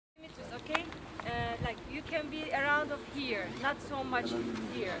you can be around of here, not so much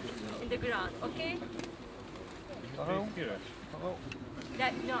here in the ground, okay? Hello.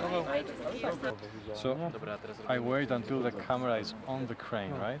 That, no, I just hear some. So I wait until the camera is on the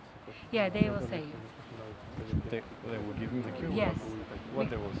crane, right? Yeah, they will say you. They will give me the cue? Yes. What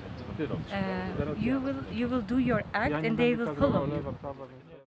they will say? You will do your act and they will follow you.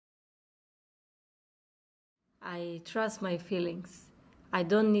 I trust my feelings. I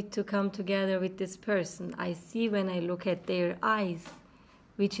don't need to come together with this person. I see when I look at their eyes,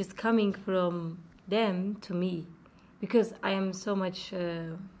 which is coming from them to me, because I am so much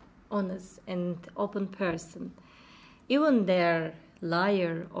honest and open person. Even they're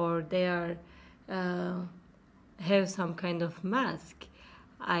liar or they are have some kind of mask,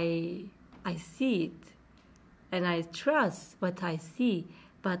 I see it and I trust what I see,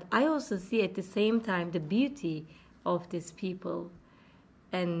 but I also see at the same time the beauty of these people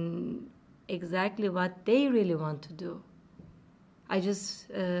and exactly what they really want to do. I just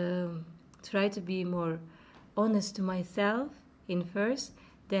try to be more honest to myself in first,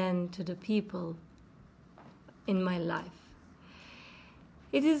 then to the people in my life.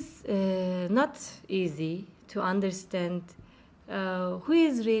 It is not easy to understand who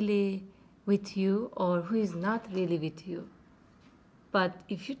is really with you or who is not really with you. But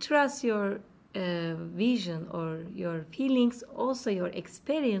if you trust your vision or your feelings, also your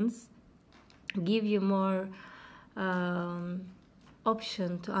experience, give you more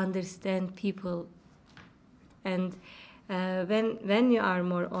option to understand people. And when you are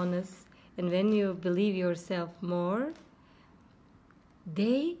more honest and when you believe yourself more,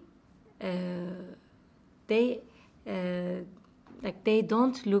 they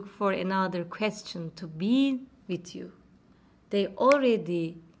don't look for another question to be with you. They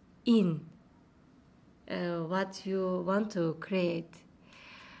already in what you want to create.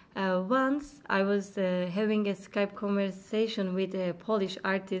 Once I was having a Skype conversation with a Polish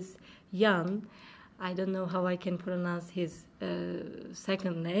artist, Jan. I don't know how I can pronounce his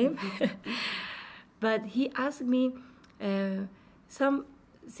second name, but he asked me some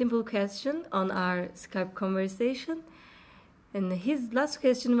simple question on our Skype conversation, and his last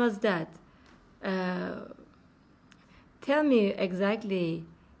question was that, tell me exactly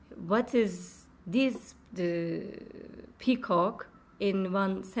what is this the peacock in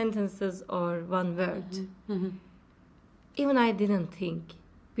one sentences or one word. Mm-hmm. Even I didn't think,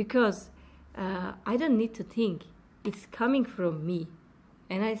 because I don't need to think. It's coming from me.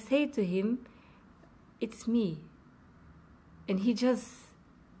 And I say to him, it's me. And he just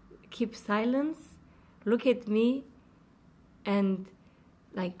keeps silence, look at me, and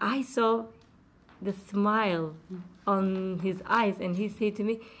like I saw the smile on his eyes, and he said to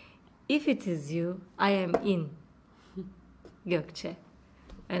me, if it is you, I am in, Gökçe.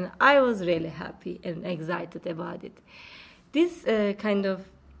 And I was really happy and excited about it. This kind of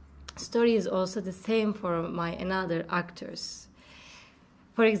story is also the same for my another actors.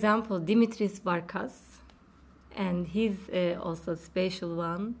 For example, Dimitris Varkas, and he's also a special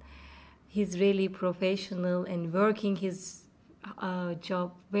one. He's really professional and working his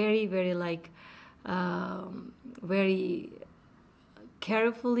job very, very very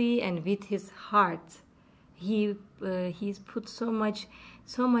carefully and with his heart. He's put so much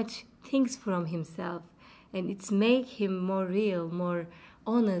things from himself, and it's make him more real, more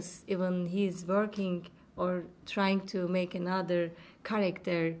honest. Even he's working or trying to make another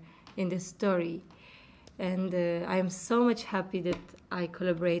character in the story, and I'm so much happy that I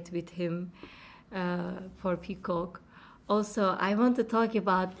collaborate with him for Peacock. Also, I want to talk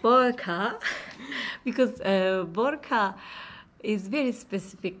about Borka because Borka is very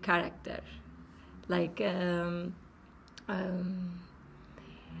specific character. Like when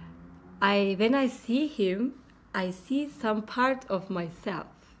I see him, I see some part of myself,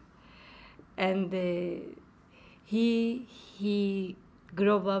 and he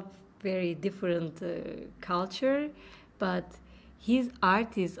grew up very different culture, but his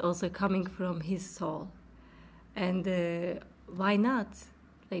art is also coming from his soul, and why not?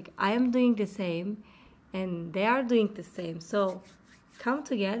 Like I am doing the same, and they are doing the same. So come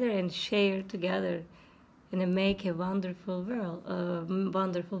together and share together, and make a wonderful world,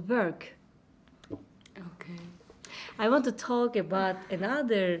 wonderful work. Okay. I want to talk about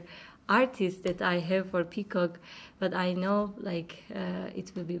another artist that I have for Peacock, but I know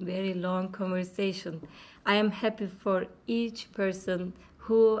it will be a very long conversation. I am happy for each person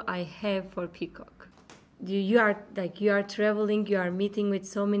who I have for Peacock. You are traveling, you are meeting with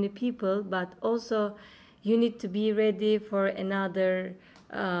so many people, but also you need to be ready for another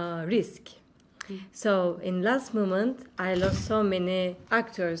risk. So in last moment, I lost so many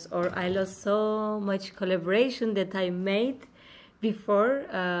actors, or I lost so much collaboration that I made before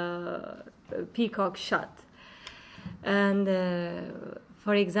Peacock shot. And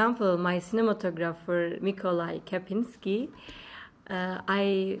for example, my cinematographer Mikołaj Kapinski,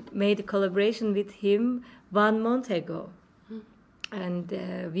 I made a collaboration with him 1 month ago. And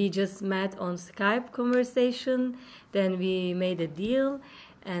we just met on Skype conversation, then we made a deal,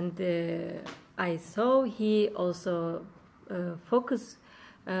 and I saw he also focus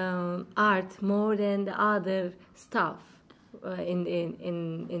art more than the other stuff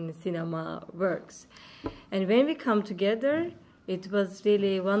in cinema works. And when we come together, it was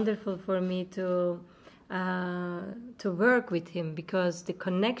really wonderful for me to work with him, because the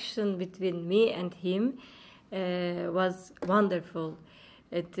connection between me and him was wonderful.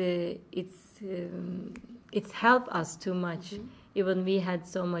 It's helped us too much. Even we had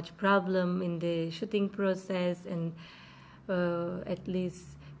so much problem in the shooting process, and at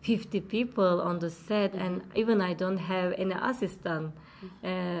least 50 people on the set, and even I don't have any assistant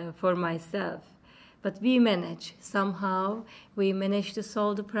for myself. But we managed somehow. We managed to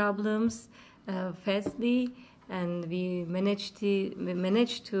solve the problems fastly, and we managed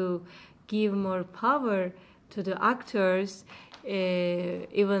to give more power to the actors.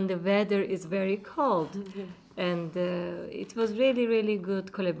 Even the weather is very cold, and it was really, really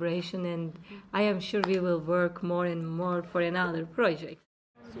good collaboration, and I am sure we will work more and more for another project.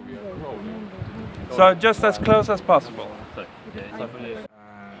 So just as close as possible.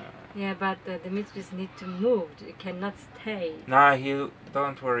 Yeah, but Dimitris need to move. He cannot stay. Nah,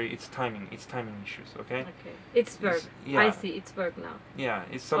 don't worry. It's timing issues. Okay. Okay, it's work. Yeah. I see. It's work now. Yeah,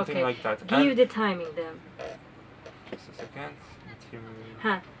 it's something Okay. like that. Give the timing then. Just a second. Let him.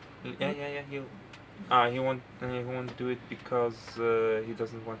 Huh. Yeah. He won't do it because he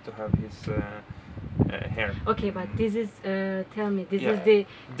doesn't want to have his hair. Okay, but this is tell me, this Yeah. is the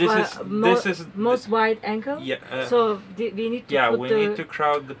This is most wide angle. Yeah. So we need to Yeah, put we the need to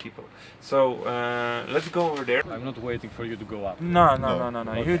crowd the people. So let's go over there. I'm not waiting for you to go up. No.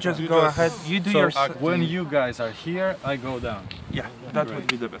 Okay. You just go ahead. You do your. When you guys are here, I go down. Yeah, that would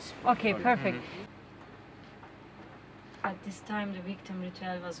be the best. Okay, perfect. At this time, the victim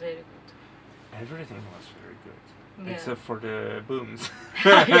ritual was very good. Everything was very good, Yeah. except for the booms.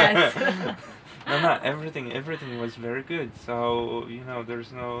 Yes. No, everything was very good. So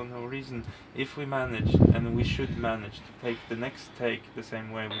there's no reason, if we manage, and we should manage to take the next take the same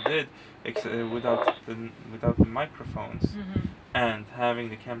way we did, without the microphones and having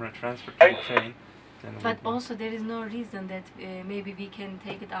the camera transferred to the train. Then But also there is no reason that maybe we can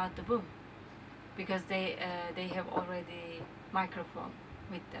take it out the boom, because they have already microphone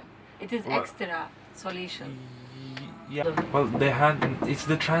with them. It is extra solution. Yeah. Well, it's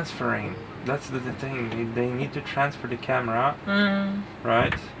the transferring. That's the thing. They need to transfer the camera,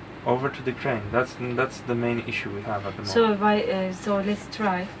 right, over to the crane. That's the main issue we have at the moment. So let's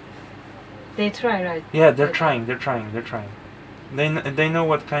try. They try, right? Yeah, they're trying. They know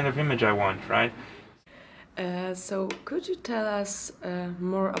what kind of image I want, right? So could you tell us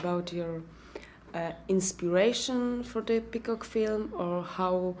more about your inspiration for the Peacock film, or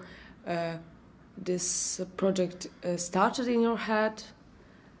how this project started in your head?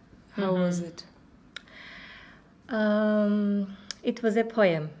 How was it? It was a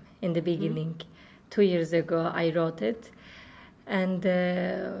poem in the beginning. 2 years ago I wrote it, and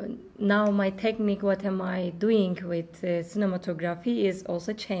now my technique, what am I doing with cinematography, is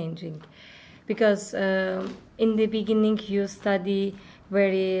also changing, because in the beginning you study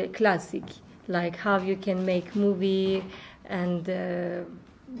very classic, like how you can make movie, and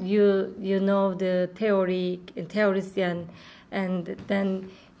you know the theorician, and then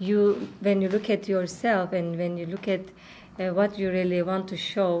when you look at yourself, and when you look at what you really want to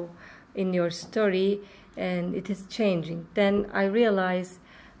show in your story, and it is changing, then I realize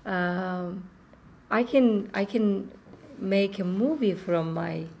I can make a movie from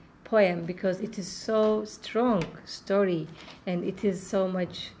my poem, because it is so strong story, and it is so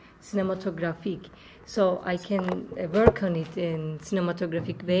much cinematographic. So I can work on it in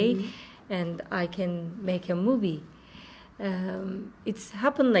cinematographic way, and I can make a movie. It's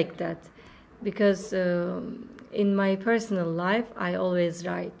happened like that, because in my personal life I always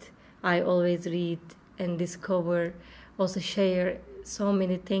write, I always read and discover, also share so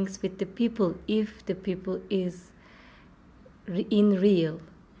many things with the people, if the people is in real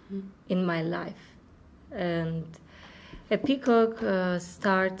in my life. And a Peacock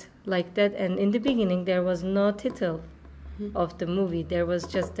start like that, and in the beginning there was no title of the movie. There was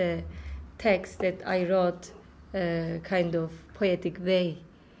just a text that I wrote kind of poetic way,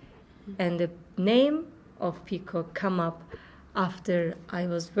 and the name of Peacock come up after I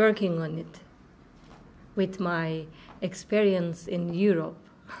was working on it with my experience in Europe.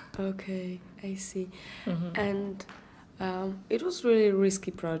 Okay, I see. Mhm. And it was really a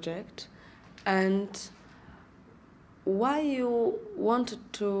risky project. And why you wanted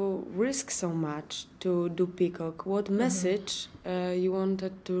to risk so much to do Peacock? What message you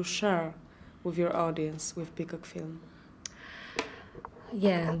wanted to share with your audience with Peacock Film?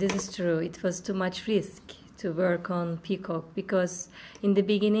 Yeah, this is true. It was too much risk to work on Peacock because in the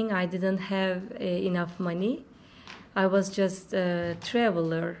beginning I didn't have enough money. I was just a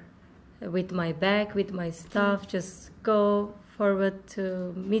traveler with my bag, with my stuff, just go forward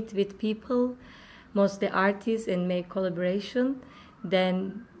to meet with people, mostly artists, and make collaboration.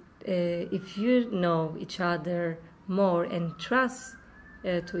 Then if you know each other more and trust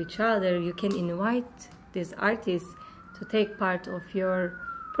to each other, you can invite these artists to take part of your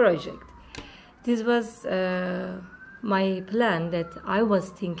project. This was my plan that I was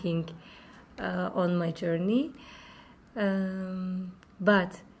thinking on my journey.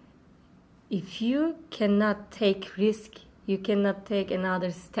 But if you cannot take risk, you cannot take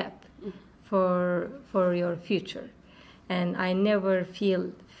another step for your future. And I never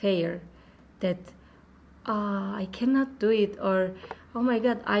feel fear that I cannot do it, or oh my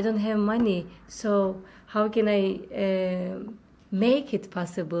God, I don't have money, so how can I make it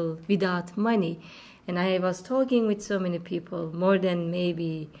possible without money? And I was talking with so many people, more than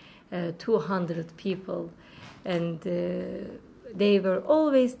maybe 200 people, and they were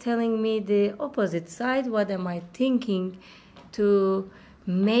always telling me the opposite side. What am I thinking to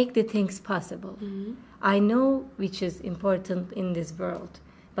make the things possible? I know which is important in this world,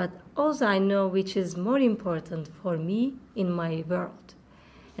 but also I know which is more important for me in my world.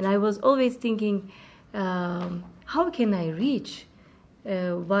 And I was always thinking, how can I reach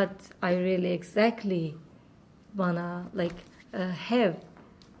what I really exactly wanna have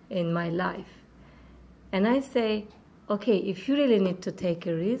in my life? And I say, okay, if you really need to take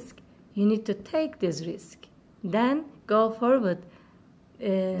a risk, you need to take this risk. Then go forward.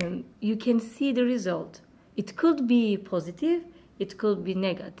 You can see the result. It could be positive, it could be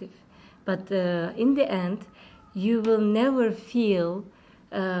negative. But in the end, you will never feel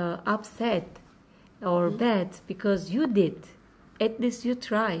upset or bad because you did. At least you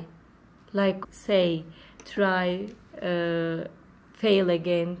try. Like, say, try, fail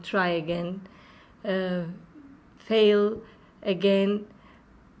again, try again. Fail again,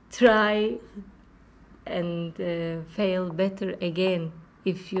 try, and fail better again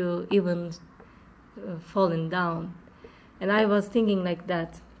if you even fallen down. And I was thinking like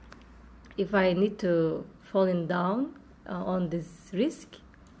that. If I need to fallen down on this risk,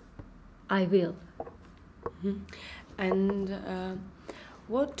 I will. And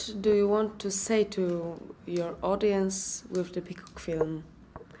what do you want to say to your audience with the Peacock Film?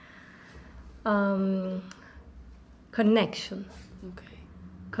 Connection. Okay.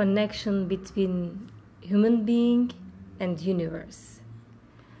 Connection between human being and universe.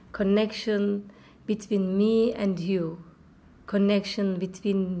 Connection between me and you. Connection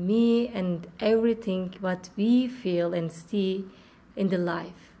between me and everything what we feel and see in the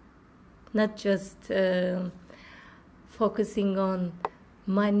life. Not just focusing on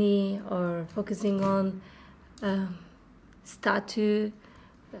money or focusing on status.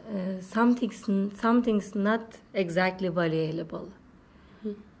 Something's not exactly valuable.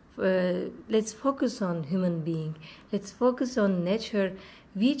 Let's focus on human being. Let's focus on nature,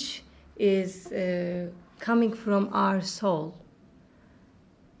 which is coming from our soul.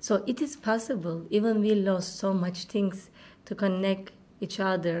 So it is possible, even we lost so much things, to connect each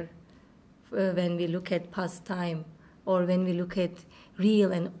other when we look at past time or when we look at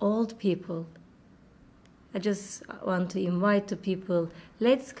real and old people. I just want to invite the people,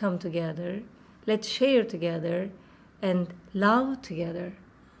 let's come together, let's share together, and love together,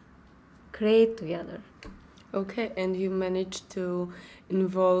 create together. Okay, and you managed to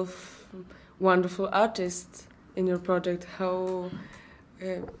involve wonderful artists in your project. How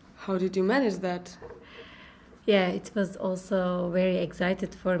did you manage that? Yeah, it was also very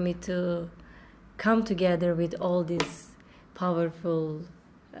excited for me to come together with all these powerful,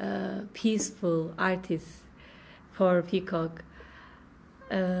 peaceful artists for Peacock.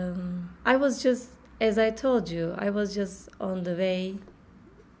 I was just, as I told you, I was just on the way,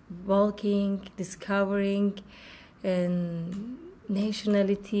 walking, discovering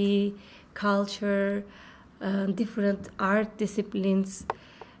nationality, culture, different art disciplines,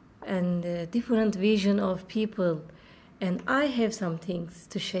 and different vision of people. And I have some things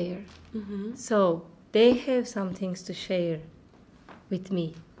to share. So they have some things to share with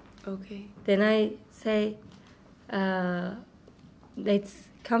me. Okay. Then I say, let's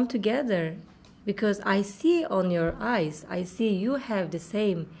come together, because I see on your eyes, I see you have the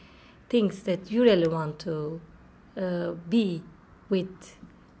same things that you really want to be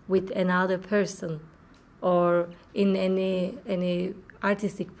with another person or in any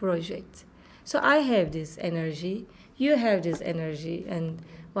artistic project. So I have this energy, you have this energy, and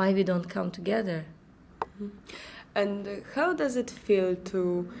why we don't come together? And how does it feel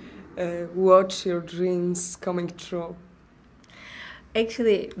to watch your dreams coming true?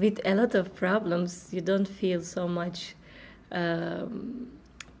 Actually, with a lot of problems, you don't feel so much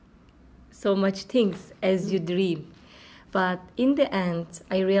things as you dream. But in the end,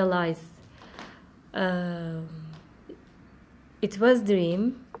 I realized it was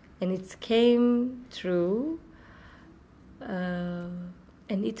dream, and it came true, and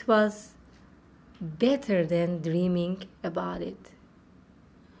it was better than dreaming about it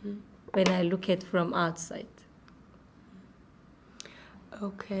when I look at from outside.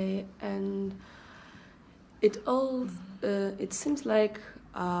 Okay, and it seems like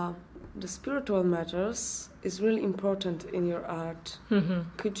the spiritual matters is really important in your art.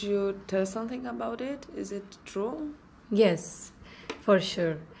 Could you tell something about it? Is it true? Yes, for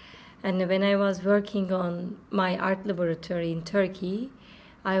sure. And when I was working on my art laboratory in Turkey,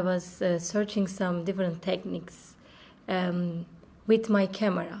 I was searching some different techniques with my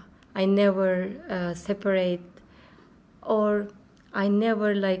camera. I never separate, or I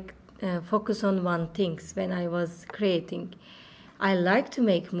never focus on one thing when I was creating. I like to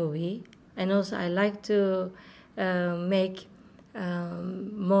make movie, and also I like to make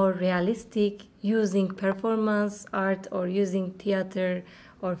more realistic, using performance art or using theater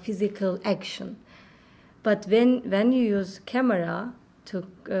or physical action. But when you use camera to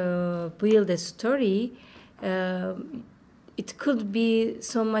build a story, it could be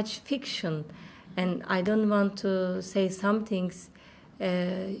so much fiction, and I don't want to say some things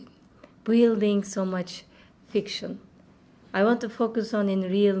building so much fiction. I want to focus on in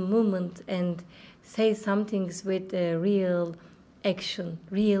real moment and say some things with real action,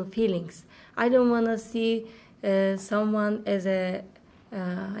 real feelings. I don't want to see someone as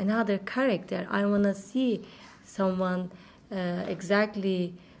another character. I want to see someone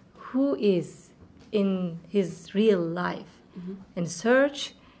exactly who is in his real life, and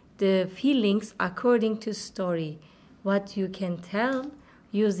search the feelings according to story, what you can tell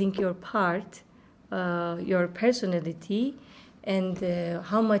using your part, your personality, and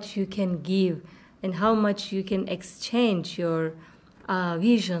how much you can give and how much you can exchange your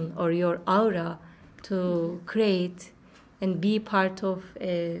vision or your aura to create and be part of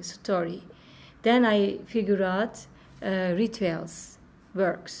a story. Then I figure out rituals,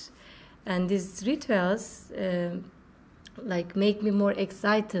 works. And these rituals make me more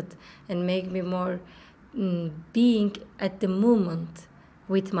excited and make me more being at the moment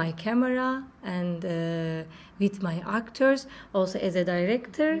with my camera and with my actors, also as a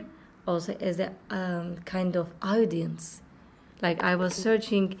director, also as a kind of audience. Like I was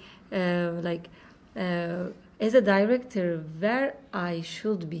searching, as a director, where I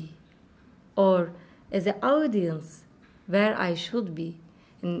should be, or as an audience, where I should be.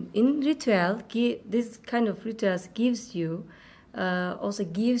 And in ritual, this kind of rituals gives you, also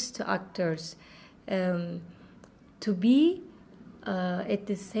gives to actors to be at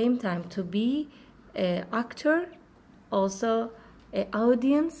the same time, to be an actor, also an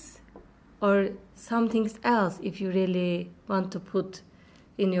audience, or something else if you really want to put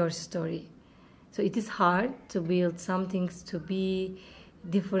in your story. So it is hard to build some things to be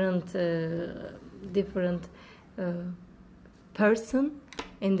different person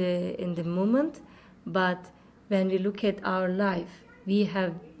in the moment, but when we look at our life, we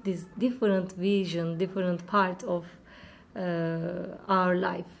have this different vision, different part of our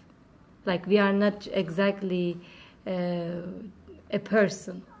life. Like we are not exactly a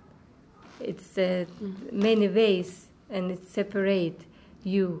person. It's many ways, and it separate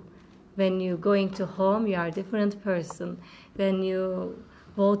you. When you're going to home, you are a different person. When you're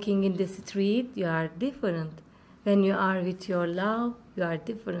walking in the street, you are different. When you are with your love, you are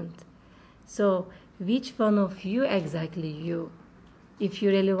different. So which one of you exactly you? If you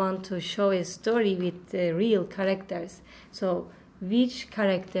really want to show a story with real characters, so which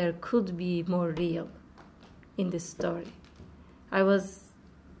character could be more real in the story? I was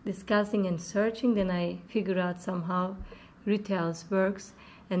discussing and searching, then I figured out somehow rituals works,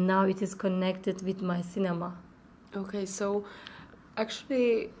 and now it is connected with my cinema. Okay, so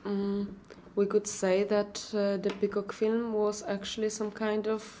actually we could say that the Peacock film was actually some kind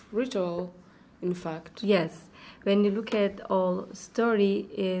of ritual, in fact. Yes, when you look at all story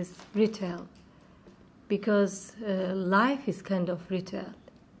is ritual, because life is kind of ritual.